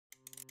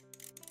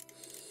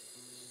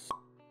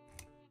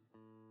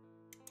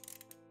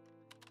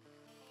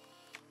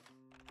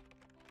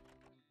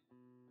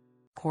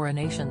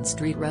Coronation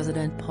Street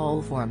resident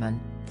Paul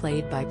Foreman,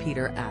 played by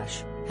Peter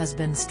Ash, has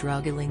been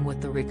struggling with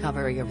the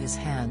recovery of his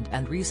hand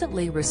and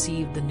recently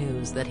received the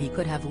news that he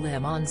could have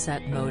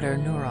limb-onset motor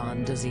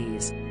neuron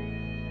disease.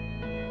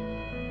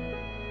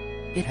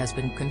 It has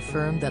been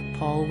confirmed that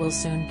Paul will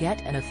soon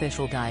get an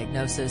official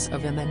diagnosis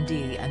of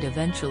MND and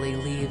eventually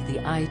leave the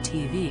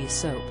ITV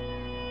soap.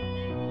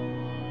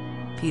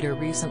 Peter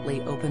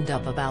recently opened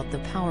up about the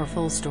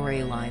powerful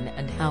storyline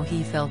and how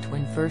he felt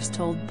when first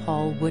told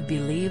Paul would be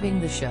leaving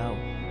the show.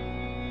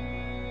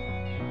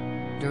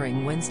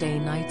 During Wednesday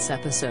night's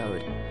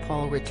episode,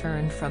 Paul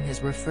returned from his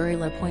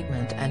referral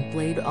appointment and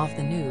played off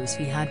the news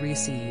he had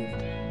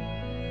received.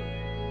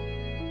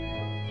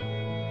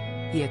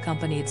 He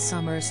accompanied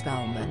Summer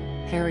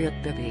Spellman, Harriet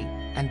Bibby,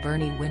 and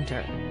Bernie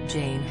Winter,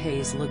 Jane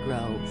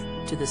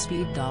Hazlegrove, to the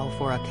Speed Doll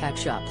for a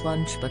catch-up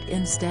lunch but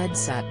instead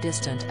sat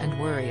distant and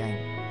worrying.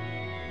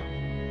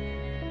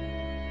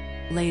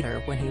 Later,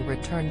 when he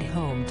returned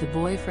home to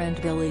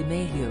boyfriend Billy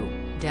Mayhew,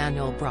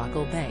 Daniel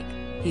Brocklebank,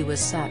 he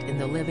was sat in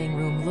the living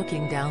room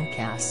looking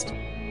downcast.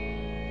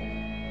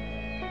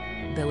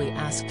 Billy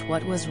asked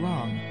what was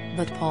wrong,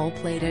 but Paul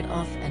played it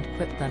off and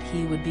quipped that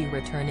he would be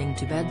returning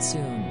to bed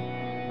soon.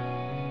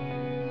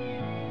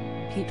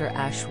 Peter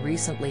Ash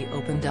recently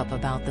opened up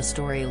about the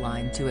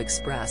storyline to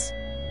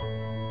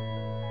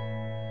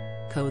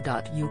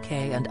Express.co.uk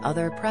and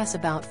other press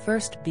about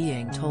first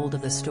being told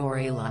of the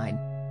storyline.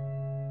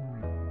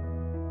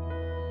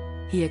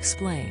 He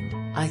explained,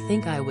 "I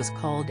think I was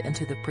called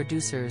into the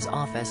producer's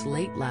office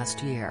late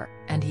last year,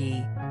 and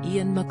he,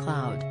 Ian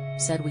MacLeod,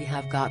 said we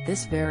have got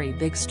this very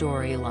big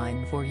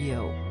storyline for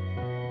you.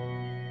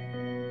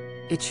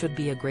 It should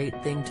be a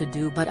great thing to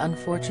do, but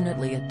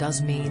unfortunately it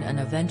does mean an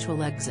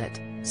eventual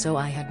exit, so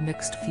I had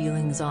mixed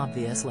feelings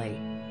obviously.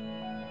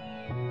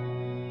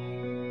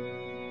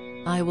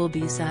 I will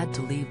be sad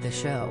to leave the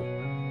show.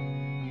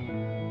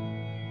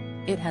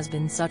 It has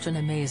been such an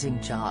amazing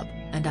job,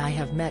 and I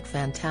have met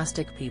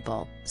fantastic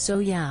people, so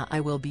yeah, I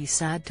will be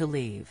sad to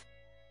leave.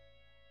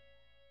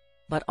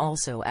 But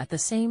also at the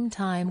same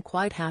time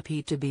quite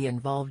happy to be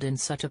involved in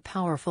such a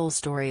powerful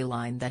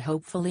storyline that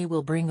hopefully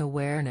will bring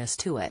awareness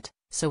to it,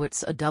 so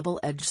it's a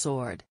double-edged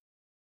sword.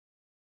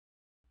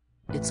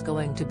 It's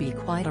going to be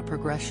quite a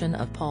progression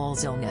of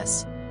Paul's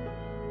illness."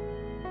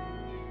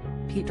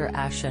 Peter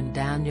Ash and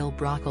Daniel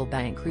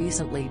Brocklebank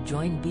recently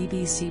joined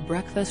BBC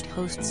Breakfast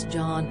hosts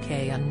John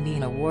Kay and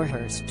Nina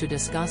Warhurst to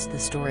discuss the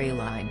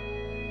storyline.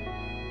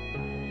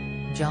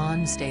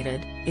 John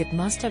stated, "It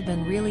must have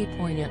been really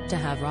poignant to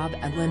have Rob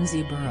and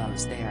Lindsay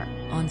Burrows there,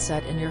 on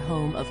set in your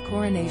home of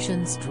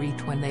Coronation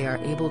Street when they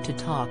are able to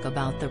talk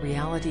about the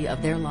reality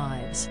of their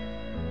lives.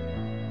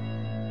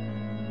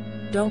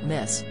 Don't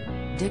miss.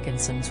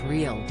 Dickinson's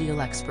Real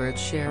Deal expert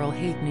Cheryl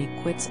Haytney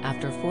quits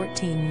after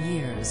 14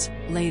 years.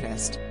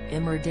 Latest,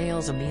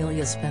 Emmerdale's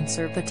Amelia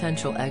Spencer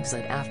potential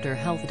exit after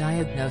health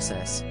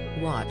diagnosis.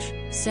 Watch,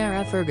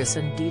 Sarah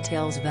Ferguson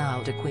details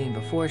vow to Queen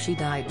before she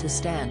died to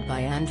stand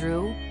by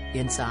Andrew.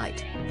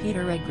 Insight,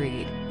 Peter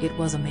agreed, "It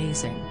was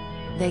amazing.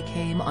 They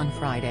came on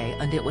Friday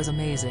and it was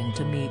amazing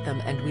to meet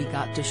them and we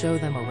got to show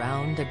them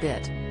around a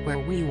bit, where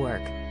we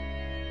work.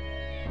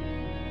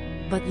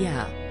 But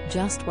yeah,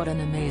 just what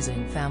an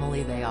amazing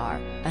family they are,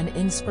 an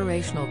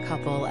inspirational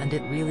couple, and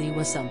it really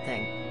was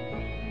something."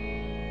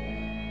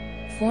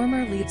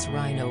 Former Leeds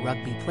Rhino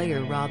rugby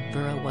player Rob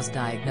Burrow was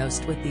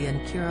diagnosed with the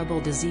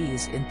incurable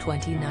disease in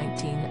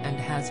 2019 and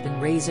has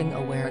been raising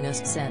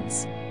awareness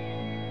since.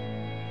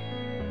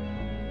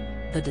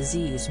 The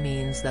disease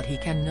means that he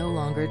can no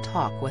longer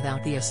talk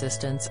without the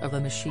assistance of a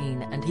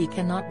machine and he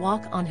cannot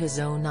walk on his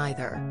own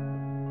either.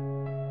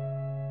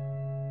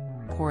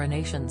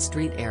 Coronation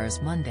Street airs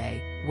Monday,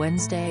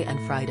 Wednesday and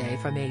Friday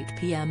from 8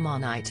 p.m.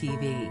 on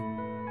ITV.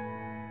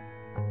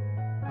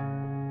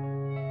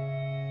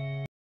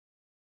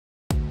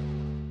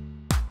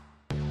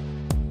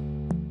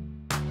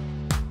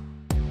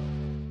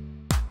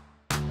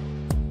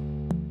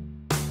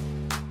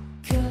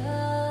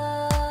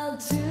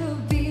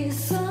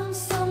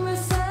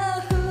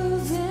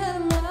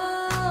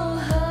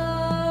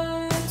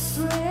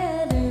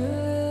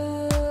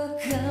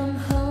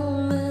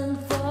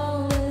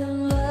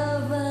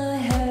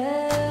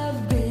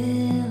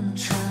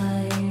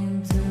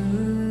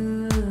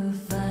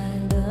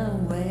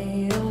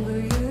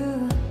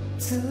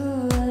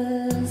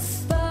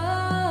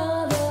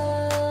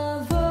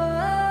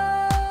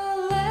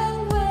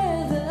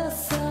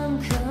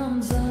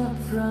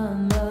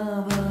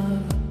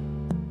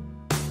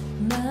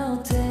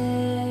 Now take